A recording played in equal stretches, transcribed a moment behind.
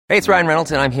Hey, it's Ryan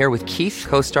Reynolds, and I'm here with Keith,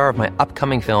 co-star of my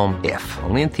upcoming film, If,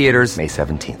 only in theaters May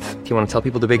 17th. Do you want to tell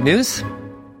people the big news?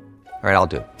 All right, I'll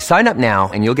do it. Sign up now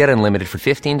and you'll get unlimited for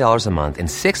 $15 a month and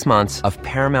 6 months of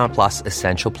Paramount Plus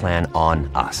Essential Plan on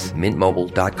us.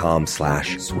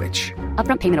 MintMobile.com/switch.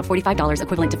 Upfront payment of $45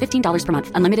 equivalent to $15 per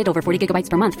month. Unlimited over 40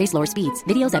 gigabytes per month. Face lower speeds.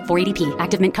 Videos at 480p.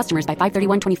 Active Mint customers by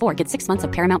 531.24 get 6 months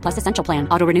of Paramount Plus Essential Plan.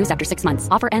 Auto renews after 6 months.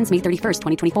 Offer ends May 31st,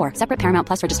 2024. Separate Paramount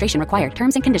Plus registration required.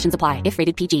 Terms and conditions apply if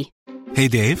rated PG. Hey,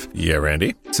 Dave. Yeah,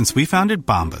 Randy. Since we founded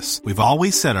Bombas, we've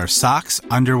always said our socks,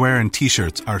 underwear, and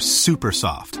T-shirts are super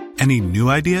soft. Any new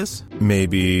ideas?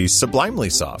 Maybe sublimely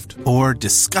soft. Or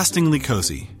disgustingly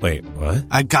cozy. Wait, what?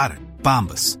 I got it.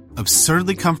 Bombas.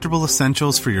 Absurdly comfortable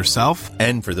essentials for yourself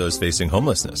and for those facing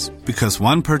homelessness. Because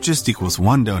one purchased equals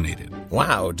one donated.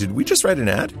 Wow, did we just write an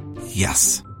ad?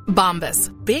 Yes. Bombas.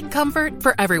 Big comfort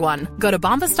for everyone. Go to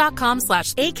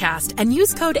bombas.com/ACAST and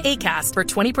use code ACAST for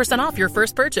 20% off your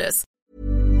first purchase.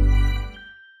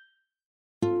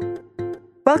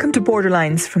 Welcome to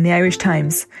Borderlines from the Irish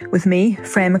Times, with me,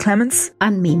 Freya McClements.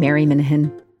 And me, Mary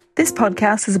Minahan. This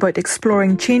podcast is about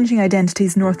exploring changing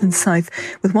identities north and south,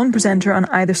 with one presenter on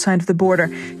either side of the border,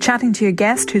 chatting to a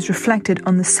guest who's reflected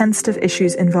on the sensitive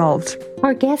issues involved.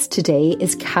 Our guest today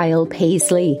is Kyle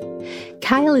Paisley.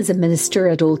 Kyle is a minister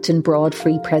at Oulton Broad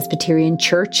Free Presbyterian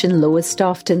Church in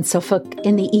Lowestoft in Suffolk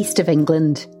in the east of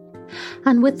England.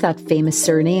 And with that famous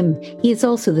surname, he is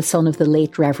also the son of the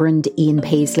late Reverend Ian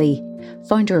Paisley,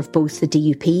 founder of both the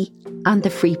DUP and the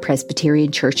Free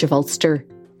Presbyterian Church of Ulster.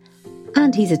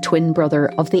 And he's a twin brother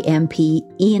of the MP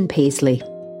Ian Paisley.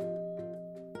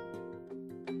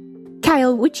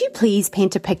 Kyle, would you please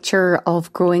paint a picture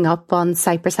of growing up on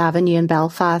Cypress Avenue in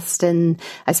Belfast in,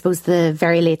 I suppose, the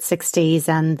very late 60s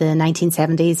and the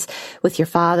 1970s with your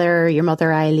father, your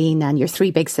mother Eileen, and your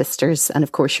three big sisters, and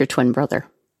of course your twin brother?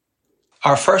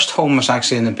 Our first home was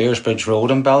actually in the Beersbridge Road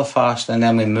in Belfast, and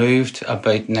then we moved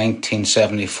about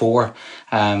 1974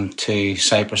 to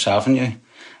Cypress Avenue.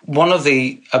 One of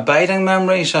the abiding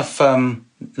memories of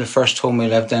the first home we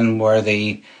lived in were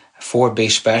the 4B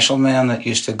special men that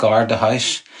used to guard the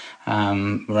house,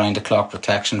 round the clock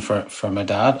protection for my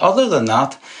dad. Other than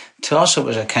that, to us it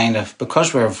was a kind of,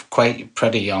 because we were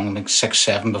pretty young, like 6,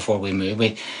 7 before we moved,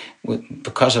 we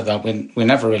because of that, we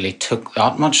never really took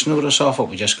that much notice of it.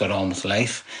 We just got on with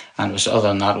life. And it was, other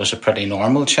than that, it was a pretty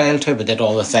normal childhood. We did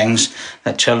all the things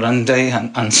that children do,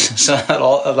 and so a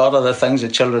lot of the things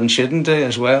that children shouldn't do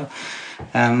as well.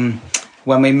 When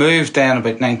we moved then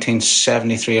about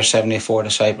 1973 or 74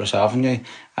 to Cypress Avenue,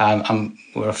 and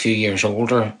we were a few years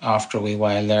older after a wee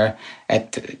while there,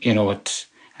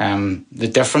 the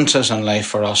differences in life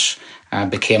for us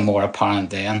became more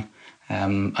apparent then.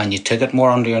 And you took it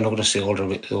more under your notice the older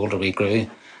we grew,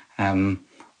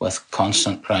 with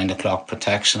constant round-the-clock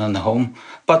protection in the home.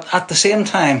 But at the same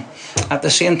time,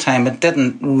 it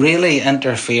didn't really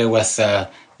interfere with the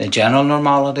general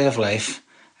normality of life.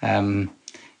 We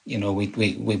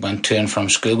went to and from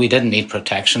school. We didn't need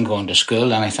protection going to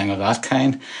school, anything of that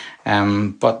kind.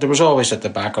 But there was always at the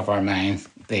back of our mind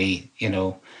the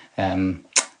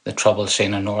trouble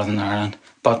scene in Northern Ireland.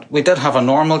 But we did have a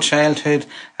normal childhood,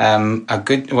 a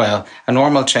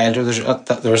normal childhood.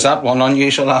 There was that one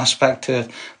unusual aspect to it.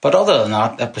 But other than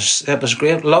that, it was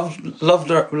great.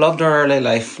 Loved our early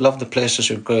life, loved the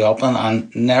places we grew up in,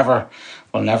 and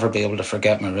will never be able to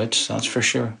forget my roots, that's for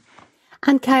sure.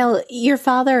 And Kyle, your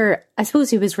father, I suppose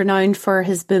he was renowned for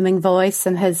his booming voice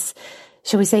and his,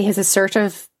 shall we say, his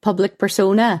assertive public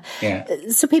persona. Yeah.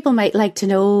 So people might like to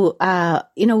know,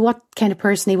 what kind of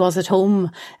person he was at home.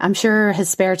 I'm sure his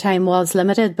spare time was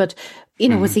limited, but,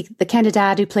 was he the kind of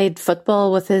dad who played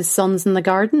football with his sons in the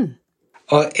garden?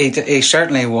 Oh, he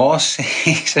certainly was.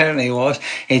 He certainly was.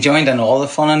 He joined in all the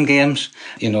fun and games.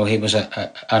 He was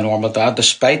a normal dad.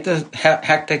 Despite the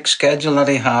hectic schedule that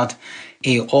he had,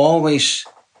 he always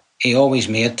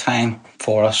made time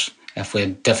for us if we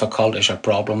had difficulties or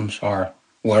problems or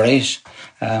worries,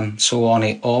 so on.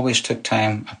 He always took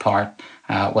time apart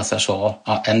with us all,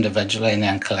 individually and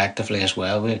then collectively as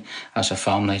well, as a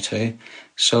family too.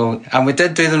 So, and we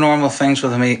did do the normal things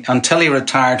with him until he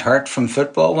retired hurt from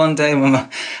football one day. When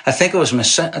I think it was my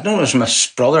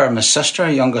brother or my sister,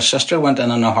 youngest sister, went in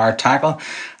on a hard tackle,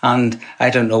 and I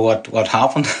don't know what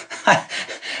happened.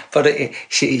 But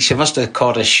she must have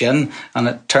caught his shin, and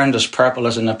it turned as purple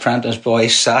as an apprentice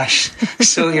boy's sash.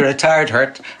 So he retired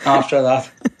hurt after that.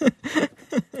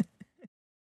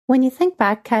 When you think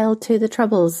back, Kyle, to the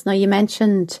Troubles, now you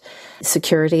mentioned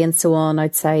security and so on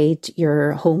outside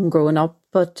your home growing up,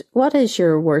 but what is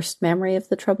your worst memory of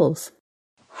the Troubles?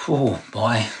 Oh,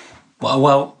 boy.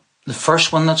 Well, the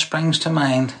first one that springs to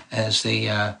mind is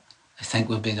the I think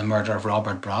would be the murder of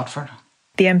Robert Bradford.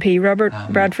 The MP Robert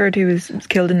Bradford, who was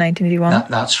killed in 1981.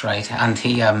 That's right. And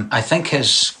he, I think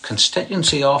his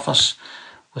constituency office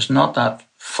was not that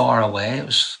far away. It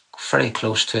was very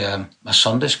close to a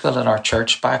Sunday school that our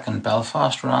church back in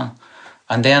Belfast ran.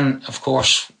 And then, of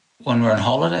course, when we were on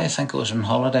holiday, I think it was on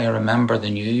holiday, I remember the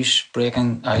news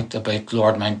breaking out about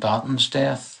Lord Mountbatten's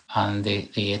death and the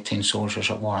 18 soldiers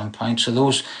at Warrenpoint. So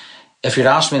those, if you'd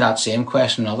asked me that same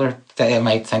question another day, I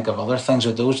might think of other things,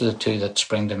 but those are the two that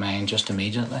spring to mind just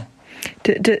immediately.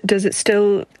 Does it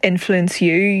still influence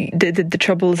you? Did the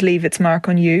Troubles leave its mark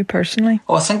on you personally?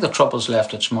 Oh, I think the Troubles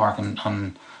left its mark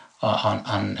on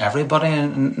everybody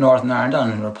in Northern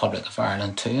Ireland and the Republic of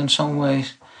Ireland too, in some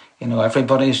ways. You know,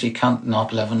 you can't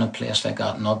not live in a place like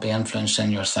that, not be influenced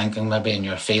in your thinking, maybe in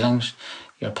your feelings,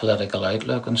 your political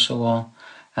outlook and so on.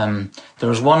 There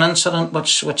was one incident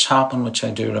which happened, which I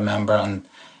do remember, and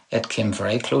it came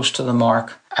very close to the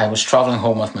mark. I was travelling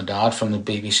home with my dad from the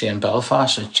BBC in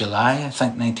Belfast. It was July, I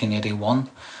think, 1981.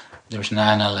 There was an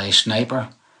NLA sniper,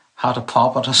 had a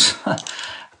pop at us,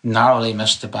 narrowly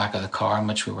missed the back of the car in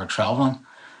which we were travelling.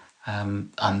 And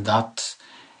that...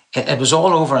 It was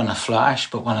all over in a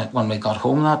flash, but when we got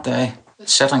home that day,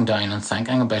 sitting down and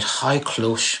thinking about how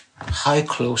close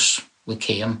we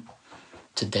came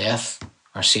to death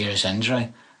or serious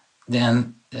injury,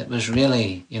 then it was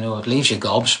really, you know, it leaves you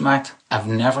gobsmacked. I've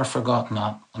never forgotten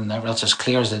that. It's as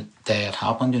clear as the day it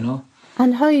happened, you know.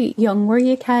 And how young were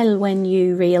you, Kyle, when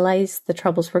you realised the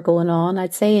Troubles were going on?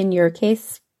 I'd say in your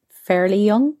case, fairly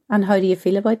young. And how do you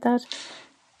feel about that?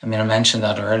 I mean, I mentioned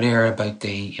that earlier about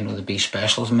the B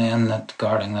Specials men that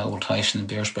guarding the old house in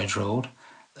the Beersbridge Road.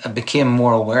 I became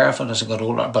more aware of it as I got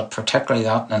older, but particularly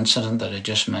that incident that I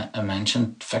just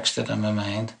mentioned fixed it in my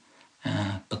mind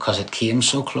because it came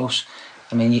so close.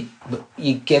 I mean,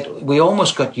 we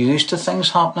almost got used to things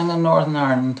happening in Northern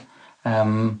Ireland,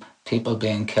 people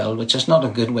being killed, which is not a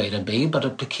good way to be, but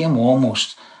it became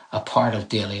almost a part of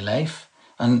daily life,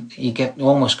 and you get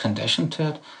almost conditioned to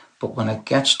it. But when it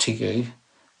gets to you,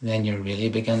 then you really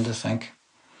begin to think,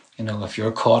 you know, if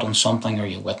you're caught in something or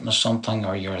you witness something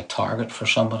or you're a target for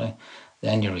somebody,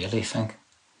 then you really think.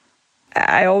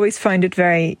 I always find it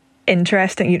very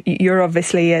interesting. You're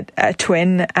obviously a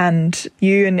twin, and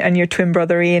you and your twin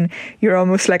brother Ian, you're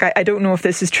almost like, I don't know if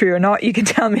this is true or not, you can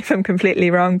tell me if I'm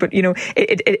completely wrong, but you know,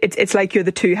 it's like you're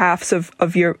the two halves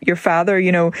of your father.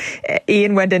 You know,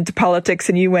 Ian went into politics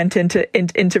and you went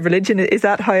into religion. Is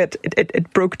that how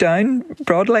it broke down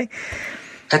broadly?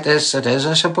 It is,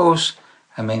 I suppose.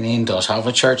 I mean, Ian does have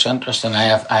a church interest and I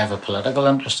have a political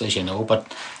interest, as you know,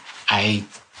 but I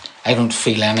don't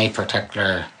feel any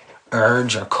particular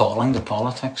urge or calling to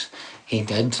politics. He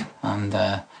did, and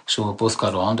so we both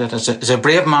got on to it. As a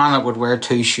brave man that would wear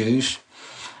two shoes,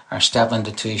 or step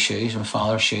into two shoes, my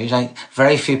father's shoes.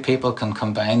 Very few people can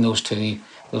combine those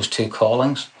two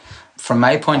callings. From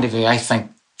my point of view, I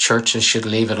think churches should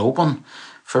leave it open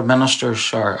for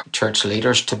ministers or church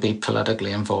leaders to be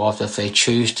politically involved if they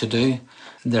choose to do.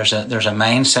 There's a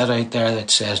mindset out there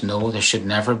that says no, there should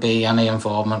never be any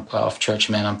involvement of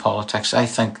churchmen in politics. I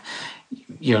think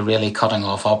you're really cutting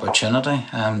off opportunity.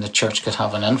 The church could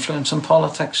have an influence in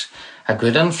politics, a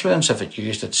good influence if it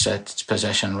used its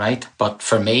position right. But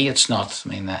for me, it's not. I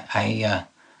mean, I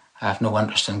have no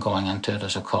interest in going into it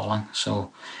as a calling.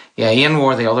 So, yeah, Ian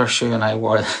wore the other shoe, and I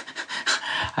wore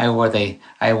the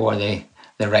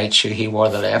right shoe. He wore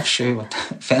the left shoe. But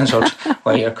it depends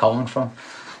where you're coming from.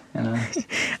 You know.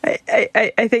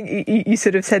 I think you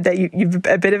sort of said that you've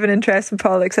a bit of an interest in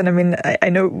politics, and I mean, I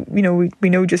know, you know, we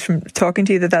know just from talking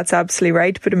to you that's absolutely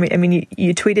right. But I mean,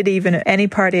 you tweeted even any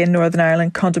party in Northern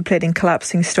Ireland contemplating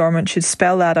collapsing Stormont should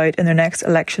spell that out in their next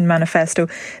election manifesto.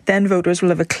 Then voters will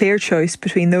have a clear choice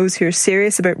between those who are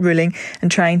serious about ruling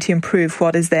and trying to improve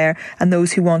what is there, and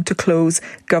those who want to close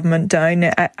government down.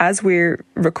 As we're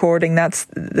recording, that's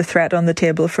the threat on the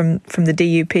table from the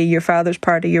DUP, your father's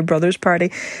party, your brother's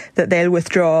party, that they'll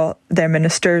withdraw their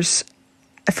ministers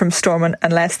from Stormont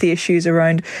unless the issues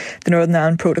around the Northern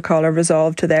Ireland Protocol are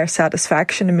resolved to their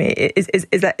satisfaction. I mean, is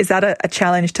that a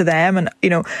challenge to them? And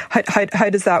you know, how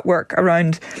does that work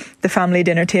around the family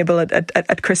dinner table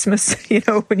at Christmas? You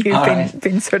know, when you've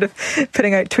been sort of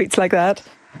putting out tweets like that.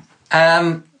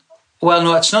 Well,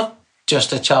 no, it's not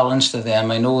just a challenge to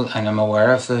them. I know, and I'm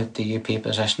aware of the UP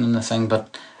position and the thing,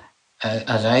 but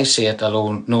as I see it,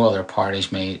 although no other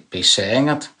parties may be saying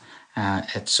it,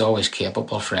 it's always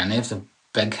capable for any of the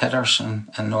big hitters in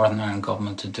Northern Ireland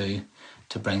government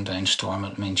to bring down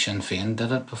Stormont. I mean, Sinn Féin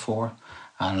did it before,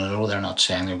 and although they're not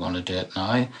saying they're going to do it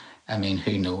now, I mean,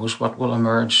 who knows what will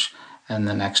emerge in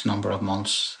the next number of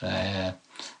months.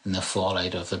 in the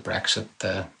fallout of the Brexit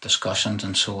discussions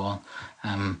and so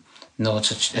on. No,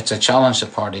 it's a challenge to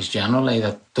parties generally,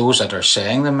 that those that are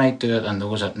saying they might do it and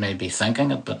those that may be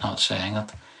thinking it but not saying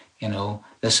it. You know,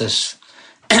 this is,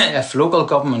 if local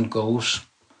government goes,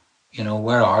 you know,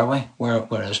 where are we? Where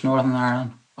is Northern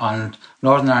Ireland? And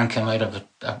Northern Ireland came out of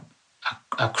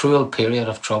a cruel period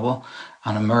of trouble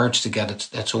and emerged to get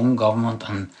its own government,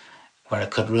 and where it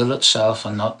could rule itself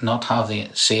and not have the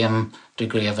same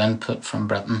degree of input from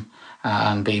Britain,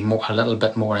 and be a little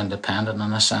bit more independent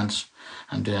in a sense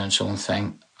and doing its own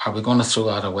thing. Are we going to throw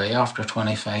that away after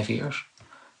 25 years?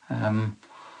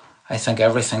 I think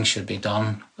everything should be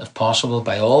done, if possible,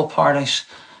 by all parties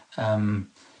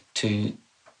to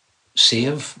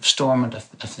save Stormont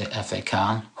if they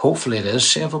can. Hopefully it is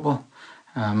savable,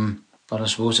 but I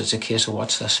suppose it's a case of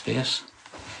watch this space.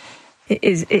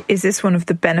 Is this one of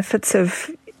the benefits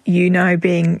of you now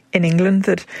being in England,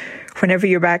 that whenever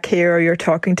you're back here or you're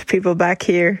talking to people back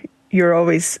here, you're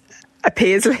always a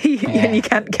Paisley, and you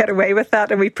can't get away with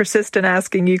that, and we persist in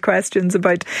asking you questions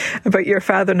about your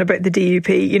father and about the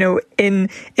DUP? You know, in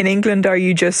England, are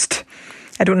you just,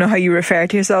 I don't know how you refer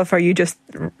to yourself, are you just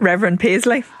Reverend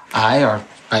Paisley? Or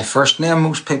my first name.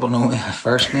 Most people know me by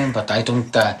first name, but I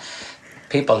don't.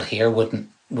 People here wouldn't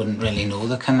really know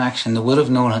the connection. They would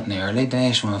have known it in the early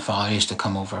days when my father used to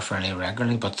come over fairly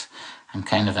regularly, but I'm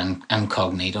kind of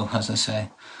incognito, as I say.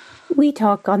 We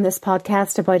talk on this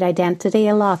podcast about identity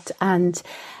a lot, and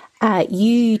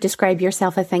you describe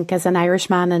yourself, I think, as an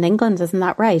Irishman in England, isn't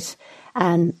that right?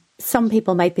 And some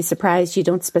people might be surprised you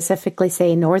don't specifically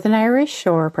say Northern Irish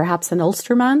or perhaps an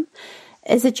Ulsterman.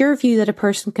 Is it your view that a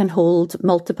person can hold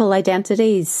multiple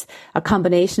identities, a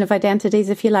combination of identities,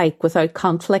 if you like, without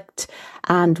conflict?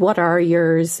 And what are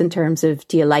yours in terms of,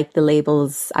 do you like the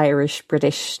labels Irish,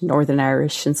 British, Northern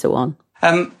Irish, and so on?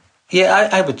 Yeah,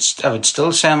 I would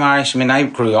still say I'm Irish. I mean, I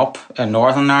grew up in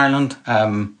Northern Ireland.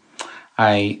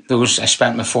 I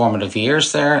spent my formative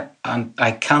years there, and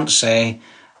I can't say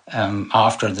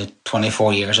after the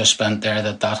 24 years I spent there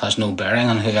that has no bearing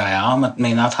on who I am. I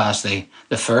mean, that has the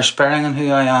first bearing on who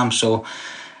I am. So,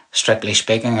 strictly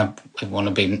speaking, I want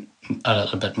to be a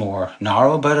little bit more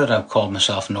narrow about it. I've called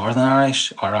myself Northern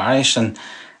Irish or Irish, and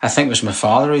I think it was my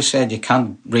father who said you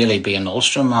can't really be an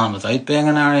Ulster man without being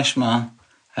an Irish man.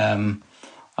 And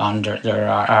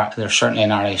there's certainly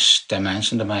an Irish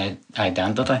dimension to my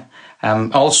identity.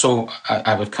 Also,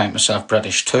 I would count myself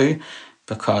British too,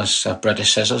 because of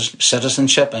British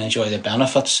citizenship. I enjoy the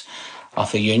benefits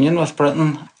of a union with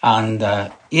Britain. And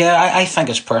I think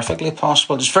it's perfectly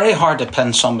possible. It's very hard to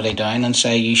pin somebody down and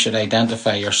say you should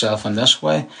identify yourself in this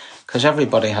way, because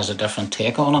everybody has a different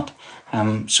take on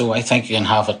it. So I think you can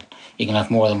have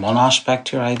more than one aspect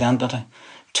to your identity,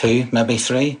 2, maybe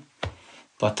 3.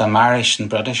 But I'm Irish and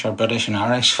British, or British and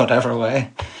Irish, whatever way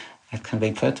it can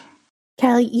be put.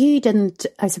 Kel, you didn't,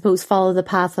 I suppose, follow the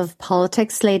path of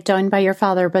politics laid down by your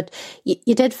father, but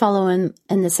you did follow him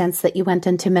in the sense that you went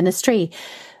into ministry.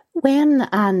 When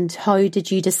and how did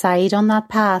you decide on that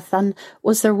path? And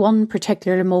was there one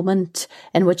particular moment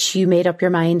in which you made up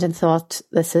your mind and thought,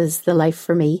 this is the life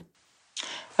for me?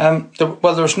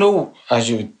 There's no, as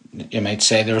you might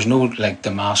say, there's no like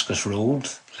Damascus Road,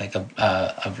 like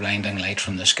a blinding light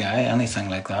from the sky, anything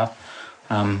like that.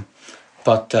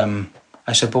 But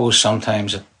I suppose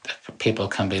sometimes people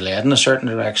can be led in a certain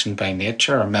direction by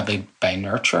nature or maybe by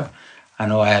nurture. I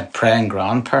know I had praying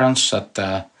grandparents that,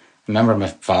 I remember my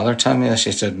father telling me this,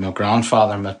 he said my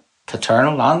grandfather, my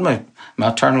paternal and my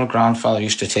maternal grandfather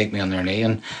used to take me on their knee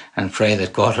and pray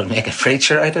that God would make a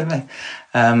preacher out of me.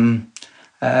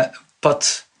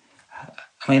 But,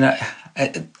 I mean,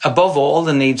 above all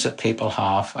the needs that people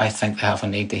have, I think they have a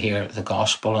need to hear the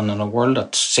gospel. And in a world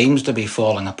that seems to be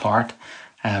falling apart,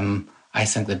 I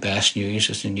think the best news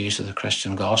is the news of the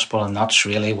Christian gospel, and that's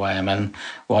really why I'm in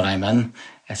what I'm in.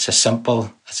 It's a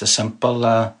simple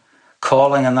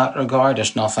calling in that regard.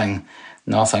 There's nothing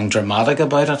dramatic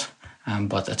about it,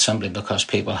 but it's simply because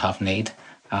people have need.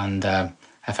 And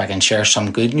if I can share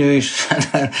some good news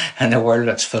in a world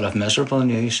that's full of miserable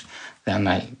news, then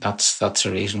that's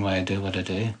the reason why I do what I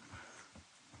do.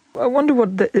 I wonder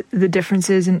what the difference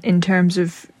is in terms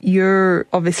of, you're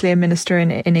obviously a minister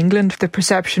in England. The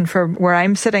perception for where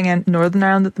I'm sitting in Northern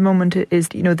Ireland at the moment is,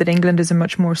 that England is a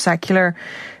much more secular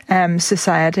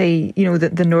society,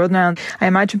 the Northern Ireland. I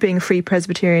imagine being a Free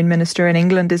Presbyterian minister in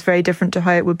England is very different to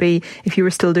how it would be if you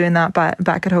were still doing that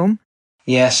back at home.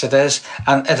 Yes, it is.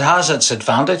 And it has its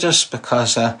advantages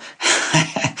because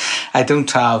I don't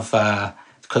have...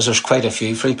 because there's quite a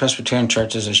few Free Presbyterian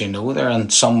churches, as you know, there,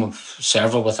 and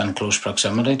several within close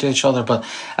proximity to each other. But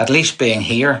at least being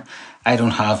here, I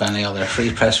don't have any other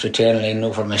Free Presbyterian leaning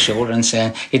over my shoulder and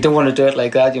saying, you don't want to do it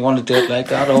like that, you want to do it like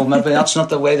that. Oh, maybe that's not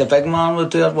the way the big man would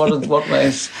do it. What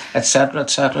ways, etc.,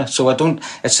 etc. So I don't.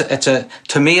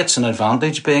 To me, it's an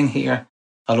advantage being here.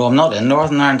 Although I'm not in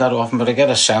Northern Ireland that often, but I get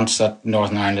a sense that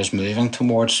Northern Ireland is moving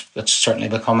towards, it's certainly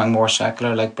becoming more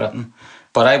secular like Britain.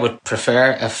 But I would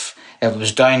prefer, if it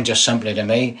was down just simply to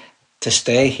me, to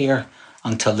stay here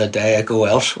until the day I go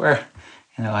elsewhere.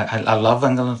 You know, I love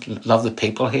England, love the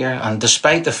people here. And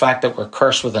despite the fact that we're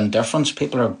cursed with indifference,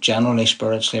 people are generally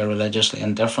spiritually or religiously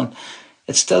indifferent,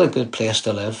 it's still a good place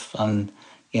to live. And,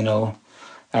 you know,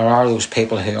 there are those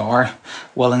people who are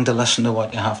willing to listen to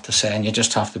what you have to say, and you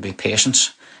just have to be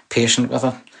patient with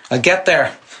it. I'll get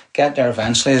there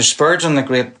eventually. Spurgeon, the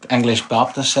great English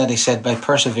Baptist, he said, by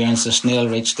perseverance the snail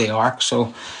reached the ark.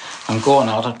 So I'm going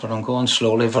at it, but I'm going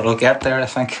slowly, but I'll get there, I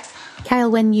think.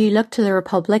 Kyle, when you look to the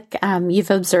Republic,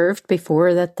 you've observed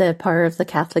before that the power of the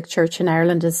Catholic Church in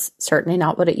Ireland is certainly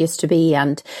not what it used to be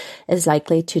and is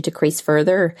likely to decrease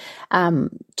further.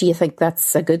 Do you think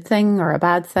that's a good thing or a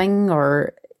bad thing,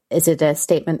 or is it a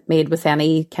statement made with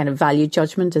any kind of value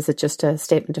judgment? Is it just a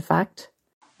statement of fact?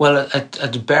 Well,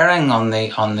 it's bearing on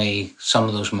the some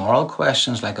of those moral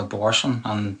questions like abortion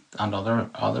and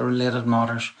other related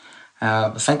matters.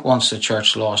 I think once the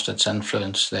church lost its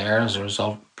influence there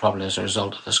probably as a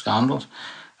result of the scandals,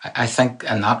 I think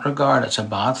in that regard it's a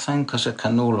bad thing because it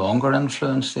can no longer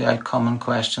influence the outcome in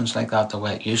questions like that the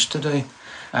way it used to do.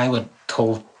 I would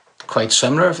hold quite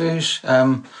similar views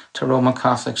to Roman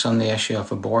Catholics on the issue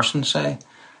of abortion, say.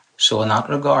 So in that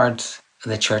regard,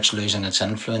 the church losing its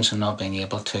influence and not being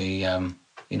able to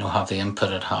have the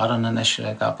input it had on an issue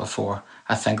like that before,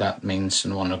 I think that means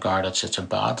in one regard it's a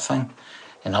bad thing.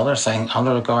 In other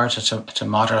regards, it's a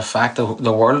matter of fact. The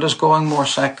world is going more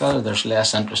secular. There's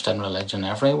less interest in religion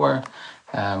everywhere,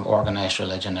 organised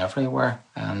religion everywhere,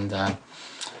 and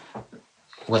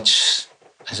which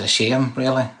is a shame,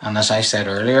 really. And as I said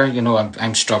earlier,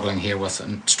 I'm struggling here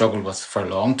and struggled with for a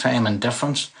long time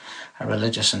indifference.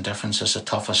 Religious indifference is the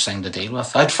toughest thing to deal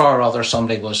with. I'd far rather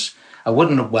I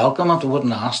wouldn't welcome it, I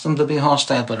wouldn't ask them to be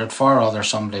hostile, but I'd far rather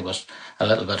somebody was a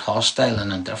little bit hostile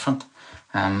and indifferent.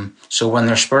 So when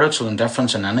there's spiritual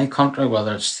indifference in any country,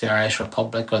 whether it's the Irish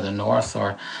Republic or the North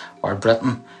or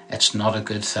Britain, it's not a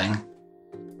good thing.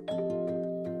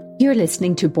 You're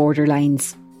listening to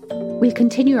Borderlines. We'll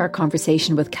continue our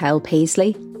conversation with Kyle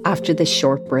Paisley after this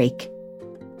short break.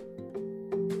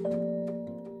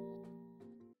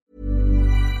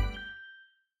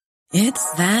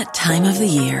 It's that time of the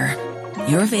year.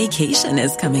 Your vacation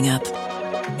is coming up.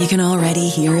 You can already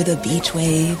hear the beach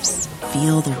waves,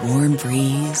 feel the warm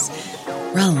breeze,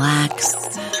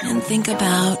 relax, and think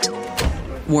about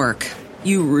work.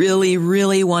 You really,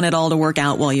 really want it all to work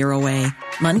out while you're away.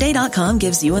 Monday.com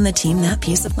gives you and the team that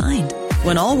peace of mind.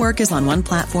 When all work is on one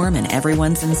platform and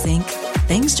everyone's in sync,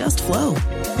 things just flow.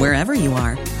 Wherever you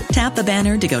are, tap the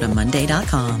banner to go to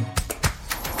Monday.com.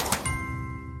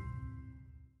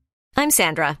 I'm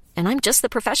Sandra, and I'm just the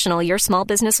professional your small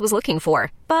business was looking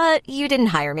for. But you didn't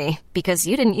hire me because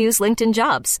you didn't use LinkedIn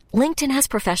Jobs. LinkedIn has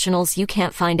professionals you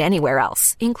can't find anywhere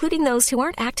else, including those who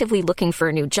aren't actively looking for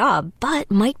a new job,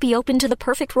 but might be open to the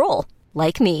perfect role,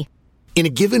 like me. In a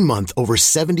given month, over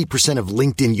 70% of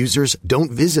LinkedIn users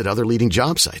don't visit other leading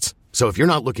job sites. So if you're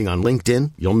not looking on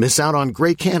LinkedIn, you'll miss out on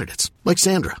great candidates like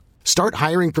Sandra. Start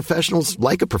hiring professionals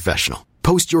like a professional.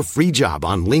 Post your free job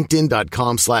on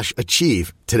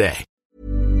linkedin.com/achieve today.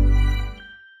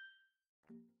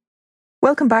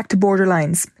 Welcome back to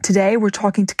Borderlines. Today we're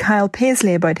talking to Kyle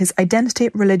Paisley about his identity,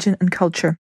 religion and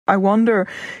culture. I wonder,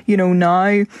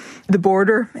 now the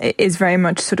border is very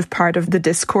much sort of part of the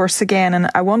discourse again, and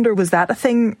I wonder, was that a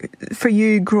thing for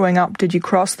you growing up? Did you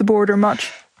cross the border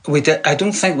much? We did. I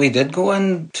don't think we did go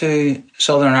into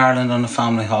Southern Ireland on a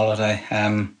family holiday.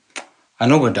 I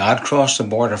know my dad crossed the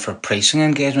border for preaching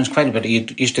engagements quite a bit.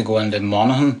 He used to go into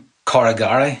Monaghan,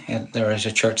 Corrigary. There is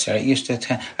a church there. He used to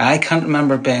attend. I can't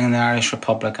remember being in the Irish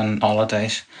Republic on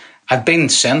holidays. I've been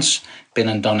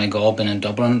in Donegal, been in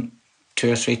Dublin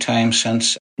 2 or 3 times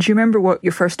since. Do you remember what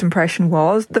your first impression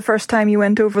was the first time you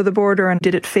went over the border? And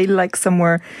did it feel like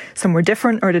somewhere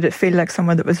different, or did it feel like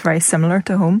somewhere that was very similar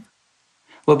to home?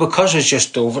 Well, because it's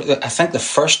just over, I think the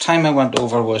first time I went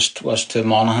over was to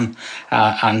Monaghan,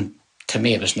 and to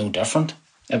me it was no different.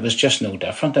 It was just no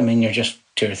different. I mean, you're just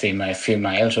 2 or 3 few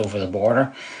miles over the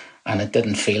border, and it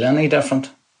didn't feel any different.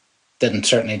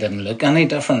 Certainly didn't look any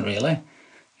different, really.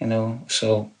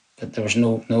 So there was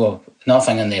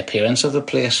nothing in the appearance of the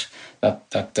place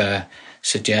that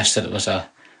suggested it was a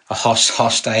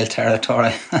hostile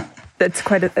territory. That's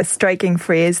quite a striking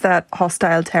phrase, that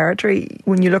hostile territory.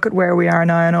 When you look at where we are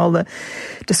now and all the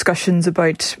discussions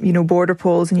about, border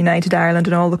polls in United Ireland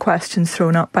and all the questions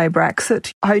thrown up by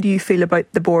Brexit, how do you feel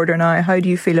about the border now? How do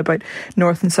you feel about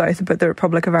North and South, about the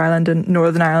Republic of Ireland and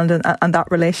Northern Ireland and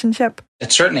that relationship?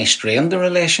 It certainly strained the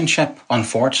relationship,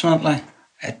 unfortunately.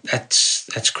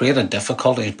 It's created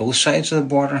difficulties both sides of the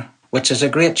border, which is a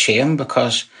great shame,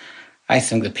 because I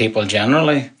think the people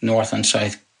generally, North and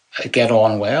South, get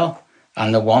on well,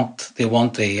 and they want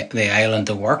the island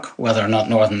to work, whether or not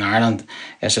Northern Ireland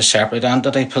is a separate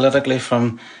entity politically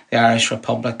from the Irish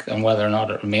Republic, and whether or not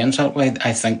it remains that way.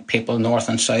 I think people North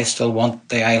and South still want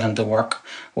the island to work,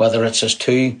 whether it's as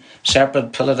two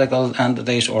separate political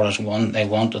entities or as one. They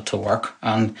want it to work,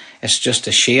 and it's just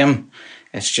a shame.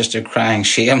 It's just a crying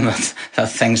shame that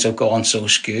things have gone so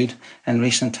skewed in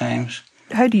recent times.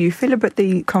 How do you feel about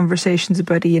the conversations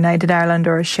about a united Ireland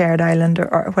or a shared Ireland,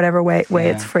 or whatever way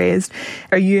it's phrased?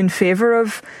 Are you in favour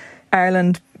of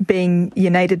Ireland being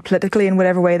united politically in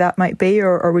whatever way that might be,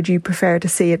 or would you prefer to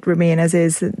see it remain as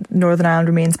is, Northern Ireland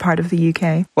remains part of the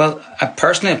UK? Well, I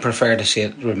personally prefer to see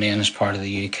it remain as part of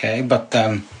the UK, but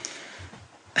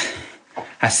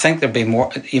I think there'd be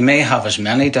more. You may have as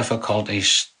many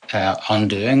difficulties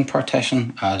undoing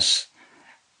partition as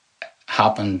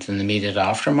happened in the immediate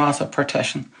aftermath of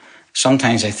partition.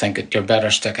 Sometimes I think that you're better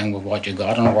sticking with what you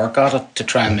got and work at it to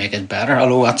try and make it better,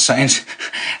 although it sounds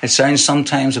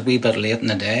sometimes a wee bit late in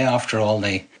the day after all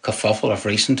the kerfuffle of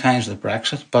recent times with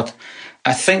Brexit. But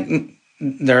I think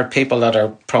there are people that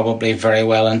are probably very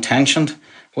well intentioned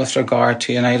with regard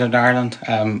to United Ireland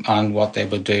and what they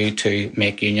would do to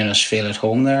make unionists feel at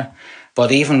home there.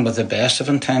 But even with the best of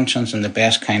intentions and the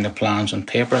best kind of plans on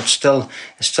paper, it's still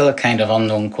a kind of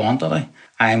unknown quantity.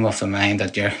 I'm of the mind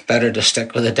that you're better to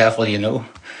stick with the devil you know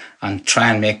and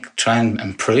try and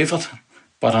improve it.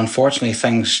 But unfortunately,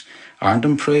 things aren't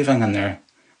improving, and they're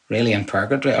really in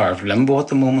purgatory or limbo at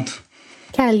the moment.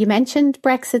 Kyle, you mentioned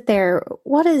Brexit there.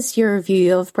 What is your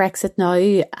view of Brexit now?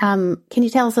 Can you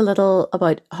tell us a little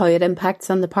about how it impacts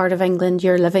on the part of England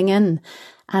you're living in?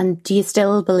 And do you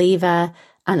still believe an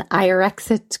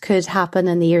Irexit could happen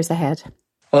in the years ahead?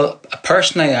 Well,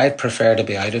 personally, I'd prefer to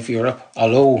be out of Europe,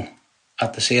 although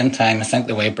at the same time, I think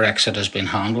the way Brexit has been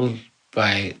handled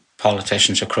by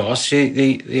politicians across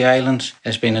the islands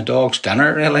has been a dog's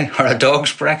dinner, really, or a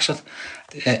dog's Brexit.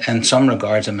 In some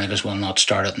regards, I might as well not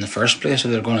start it in the first place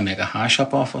if they're going to make a hash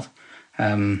up of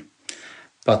it.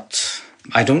 But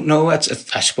I don't know. I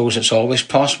suppose it's always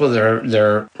possible.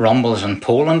 There are rumbles in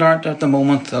Poland, aren't there, at the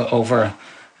moment, over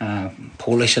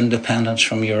Polish independence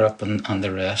from Europe and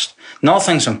the rest.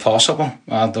 Nothing's impossible.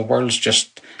 The world's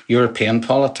just European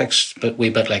politics, but a wee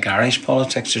bit like Irish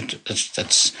politics.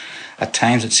 It's at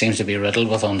times it seems to be riddled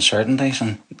with uncertainties,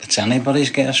 and it's anybody's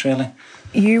guess, really.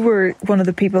 You were one of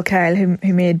the people, Kyle, who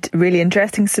made a really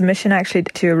interesting submission actually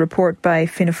to a report by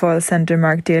Fianna Fáil Senator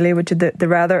Mark Daly, which had the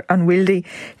rather unwieldy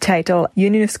title,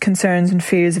 Unionist Concerns and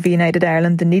Fears of a United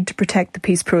Ireland, the Need to Protect the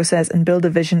Peace Process and Build a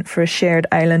Vision for a Shared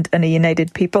Ireland and a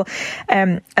United People.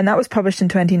 And that was published in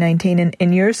 2019. And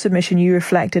in your submission, you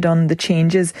reflected on the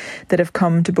changes that have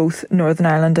come to both Northern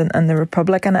Ireland and the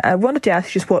Republic. And I wanted to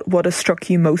ask you just what has struck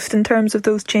you most in terms of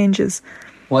those changes?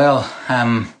 Well,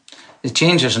 the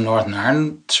changes in Northern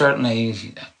Ireland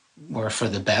certainly were for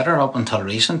the better up until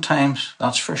recent times,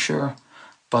 that's for sure.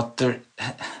 But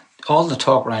all the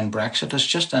talk around Brexit has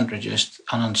just introduced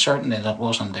an uncertainty that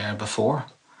wasn't there before.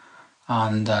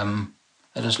 And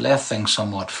it has left things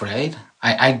somewhat frayed.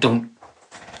 I don't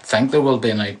think there will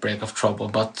be an outbreak of trouble,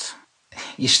 but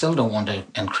you still don't want to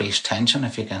increase tension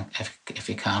if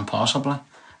you can possibly.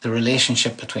 The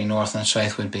relationship between North and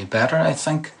South would be better, I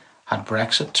think, had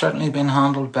Brexit certainly been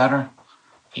handled better.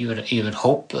 You would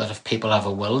hope that if people have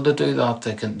a will to do that,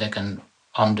 they can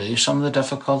undo some of the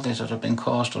difficulties that have been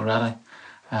caused already.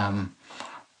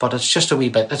 But it's just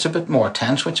it's a bit more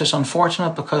tense, which is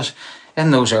unfortunate, because in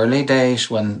those early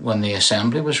days when the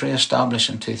Assembly was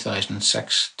re-established in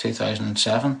 2006,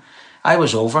 2007, I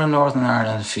was over in Northern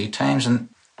Ireland a few times, and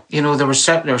there was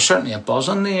certainly a buzz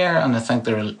in the air, and I think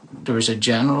there was a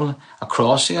general,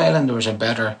 across the island, there was a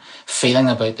better feeling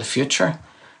about the future.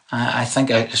 I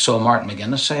think I saw Martin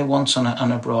McGuinness say once on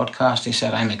a broadcast, he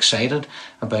said, I'm excited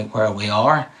about where we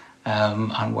are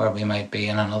and where we might be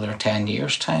in another 10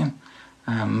 years' time.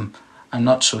 I'm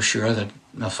not so sure that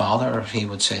my father, he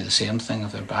would say the same thing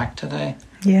if they're back today.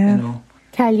 Yeah.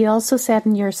 Kyle, you also said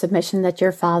in your submission that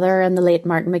your father and the late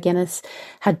Martin McGuinness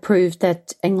had proved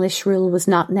that English rule was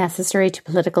not necessary to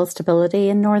political stability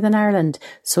in Northern Ireland,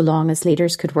 so long as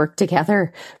leaders could work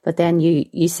together. But then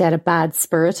you said a bad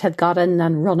spirit had got in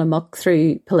and run amok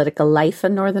through political life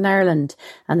in Northern Ireland,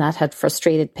 and that had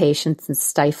frustrated patience and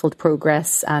stifled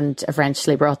progress and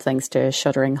eventually brought things to a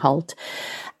shuddering halt.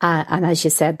 And as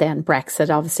you said then, Brexit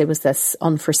obviously was this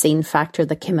unforeseen factor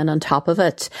that came in on top of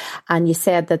it. And you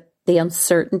said that the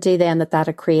uncertainty then that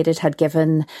had created had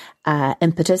given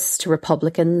impetus to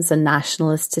Republicans and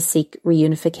nationalists to seek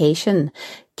reunification.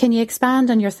 Can you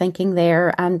expand on your thinking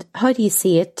there, and how do you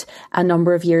see it a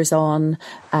number of years on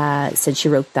since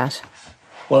you wrote that?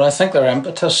 Well, I think their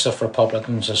impetus of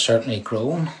Republicans has certainly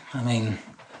grown. I mean,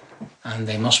 and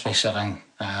they must be sitting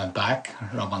back,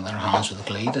 rubbing their hands with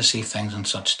glee to see things in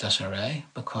such disarray,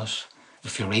 because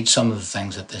if you read some of the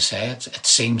things that they say, it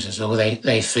seems as though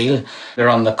they feel they're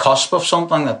on the cusp of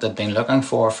something that they've been looking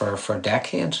for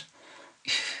decades.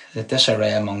 The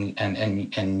disarray among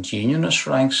in unionist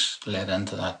ranks led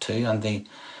into that too, and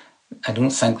I don't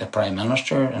think the Prime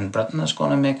Minister in Britain is going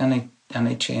to make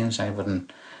any change. I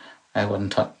wouldn't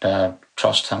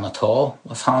trust him at all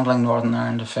with handling Northern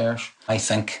Ireland affairs. I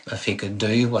think if he could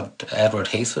do what Edward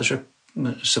Heath was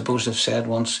supposed to have said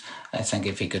once, I think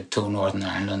if he could tow Northern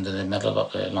Ireland into the middle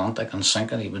of the Atlantic and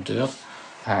sink it, he would do it.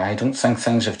 I don't think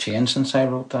things have changed since I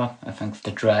wrote that. I think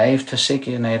the drive to seek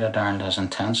a united Ireland has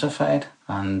intensified,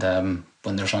 and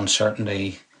when there's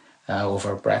uncertainty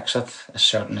over Brexit, it's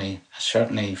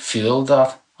certainly fueled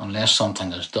that. Unless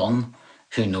something is done,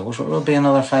 who knows what will be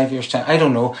another 5 years' time. I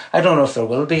don't know if there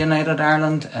will be united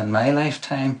Ireland in my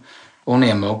lifetime.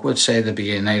 Only a mug would say there'll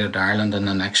be a united Ireland in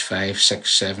the next 5, 6,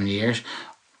 7 years.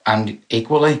 And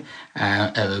equally,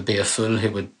 it would be a fool who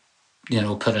would,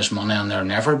 put his money on there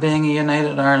never being a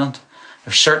united Ireland.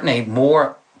 There's certainly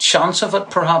more chance of it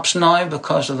perhaps now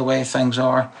because of the way things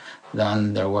are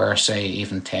than there were, say,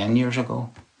 even 10 years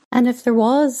ago. And if there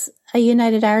was a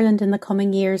united Ireland in the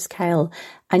coming years, Kyle,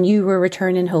 and you were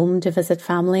returning home to visit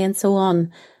family and so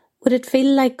on, would it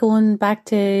feel like you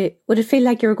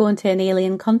were going to an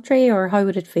alien country, or how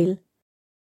would it feel?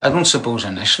 I don't suppose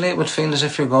initially it would feel as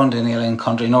if you're going to an alien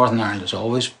country. Northern Ireland is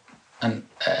always, and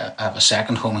I have a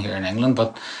second home here in England,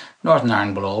 but Northern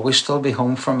Ireland will always still be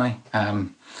home for me.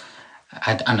 And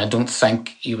I don't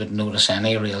think you would notice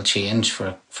any real change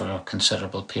for a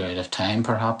considerable period of time,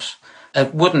 perhaps.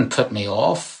 It wouldn't put me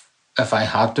off if I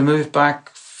had to move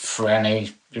back for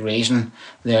any reason.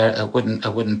 It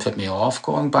wouldn't put me off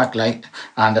going back.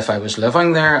 And if I was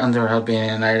living there and there had been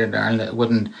a united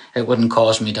Ireland, it wouldn't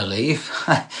cause me to leave.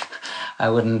 I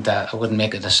wouldn't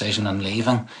make a decision on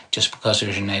leaving just because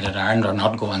there's United Ireland, or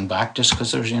not going back just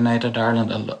because there's United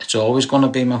Ireland. It's always going to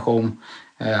be my home,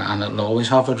 and it'll always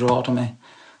have a draw to me.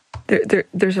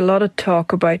 There's a lot of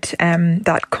talk about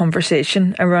that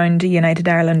conversation around a united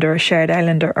Ireland or a shared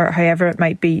Ireland, or however it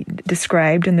might be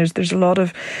described. And there's a lot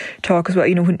of talk as well.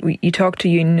 When you talk to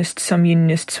unionists, some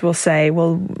unionists will say,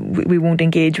 well, we won't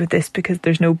engage with this because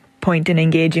there's no point in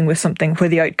engaging with something where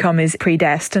the outcome is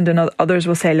predestined. And others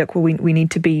will say, look, well, we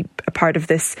need to be a part of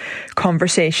this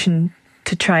conversation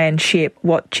to try and shape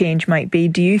what change might be.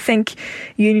 Do you think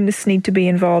unionists need to be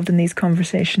involved in these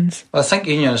conversations? Well, I think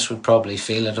unionists would probably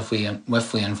feel that if we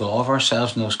involve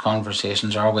ourselves in those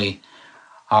conversations, are we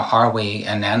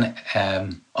and then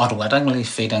unwittingly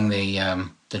feeding the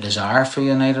desire for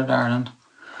united Ireland?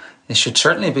 They should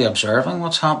certainly be observing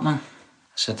what's happening.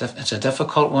 It's a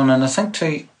difficult one, and I think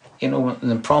too,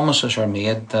 the promises are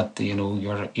made that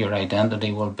your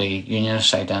identity will be,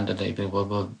 unionist identity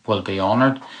will be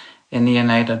honoured in the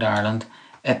united Ireland.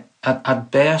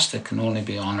 At best, it can only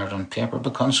be honoured on paper,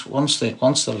 because once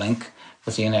the link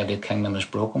with the United Kingdom is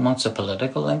broken, once the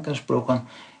political link is broken,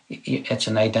 it's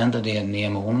an identity in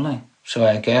name only. So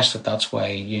I guess that's why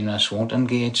unionists won't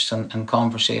engage in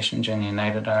conversations in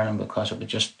United Ireland, because it would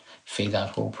just feed that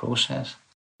whole process.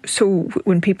 So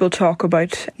when people talk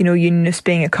about, unionists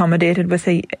being accommodated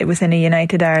within a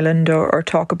united Ireland, or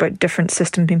talk about different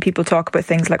systems, and people talk about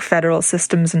things like federal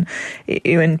systems and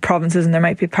in provinces, and there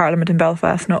might be Parliament in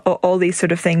Belfast, and all these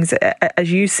sort of things,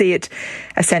 as you see it,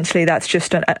 essentially that's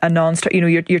just a non-stop.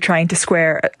 You're trying to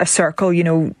square a circle.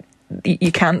 You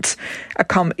can't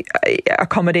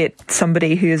accommodate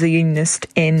somebody who is a unionist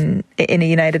in a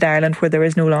united Ireland where there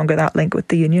is no longer that link with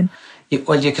the union.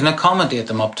 Well, you can accommodate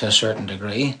them up to a certain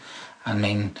degree. I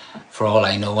mean, for all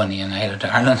I know, in the United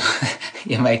Ireland,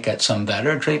 you might get some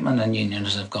better treatment than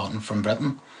unions have gotten from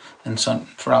Britain,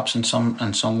 perhaps in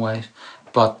some ways.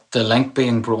 But the link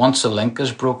once the link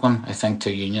is broken, I think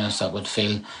to unions that would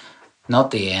feel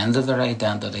not the end of their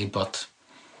identity, but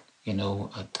you know,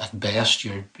 at best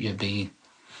you'd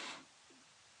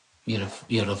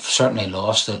have certainly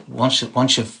lost it. Once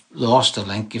you've lost the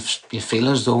link, you feel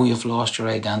as though you've lost your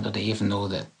identity, even though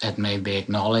that it may be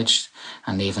acknowledged,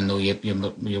 and even though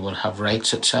you will have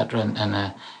rights, etc.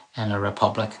 in a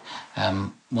republic.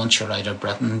 Once you're out of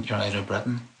Britain, you're out of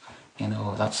Britain. You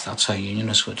know, that's how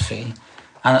unionists would feel,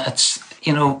 and it's,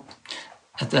 you know,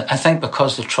 I think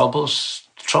because the Troubles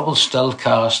still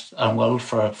cast, and will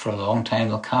for a long time,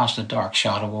 they'll cast a dark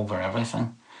shadow over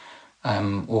everything.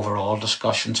 Over all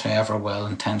discussions, however well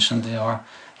intentioned they are,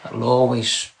 it'll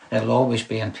always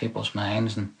be in people's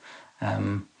minds, and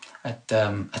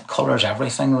it colours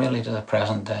everything really to the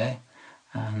present day,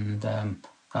 and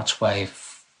that's why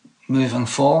moving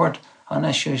forward on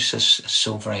issues is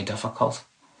so very difficult.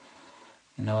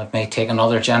 You know, it may take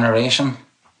another generation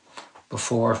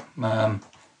before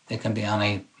there can be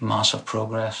any massive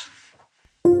progress.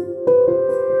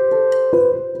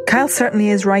 Kyle certainly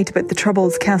is right about the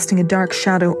Troubles casting a dark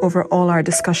shadow over all our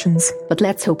discussions. But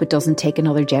let's hope it doesn't take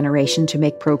another generation to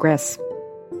make progress.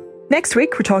 Next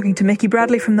week, we're talking to Mickey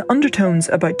Bradley from The Undertones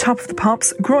about Top of the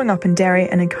Pops, growing up in Derry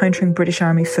and encountering British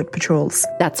Army foot patrols.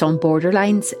 That's on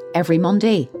Borderlines every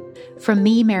Monday. From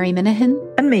me, Mary Minahan.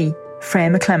 And me, Freya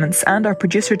McClements, and our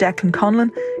producer Declan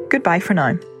Conlon. Goodbye for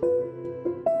now.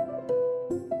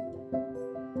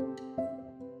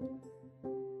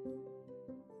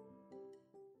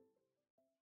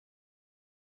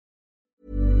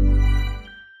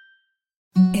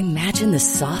 Imagine the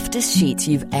softest sheets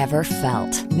you've ever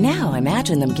felt. Now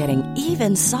imagine them getting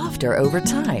even softer over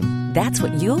time. That's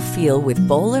what you'll feel with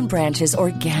Boll & Branch's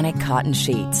organic cotton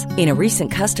sheets. In a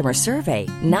recent customer survey,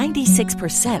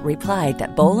 96% replied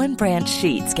that Boll & Branch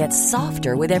sheets get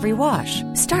softer with every wash.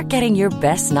 Start getting your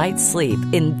best night's sleep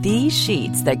in these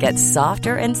sheets that get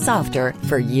softer and softer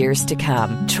for years to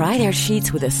come. Try their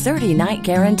sheets with a 30-night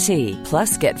guarantee.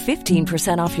 Plus, get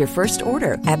 15% off your first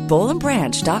order at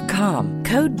bollandbranch.com.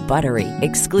 Code BUTTERY.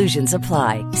 Exclusions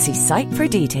apply. See site for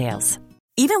details.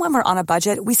 Even when we're on a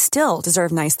budget, we still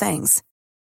deserve nice things.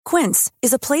 Quince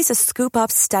is a place to scoop up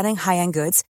stunning high-end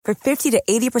goods for 50 to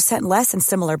 80% less than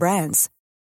similar brands.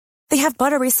 They have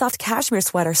buttery soft cashmere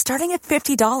sweaters starting at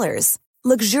 $50,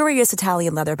 luxurious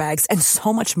Italian leather bags, and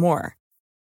so much more.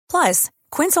 Plus,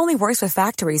 Quince only works with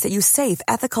factories that use safe,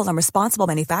 ethical, and responsible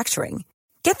manufacturing.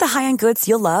 Get the high-end goods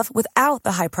you'll love without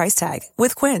the high price tag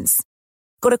with Quince.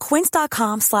 Go to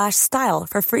quince.com/style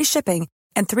for free shipping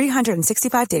and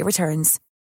 365-day returns.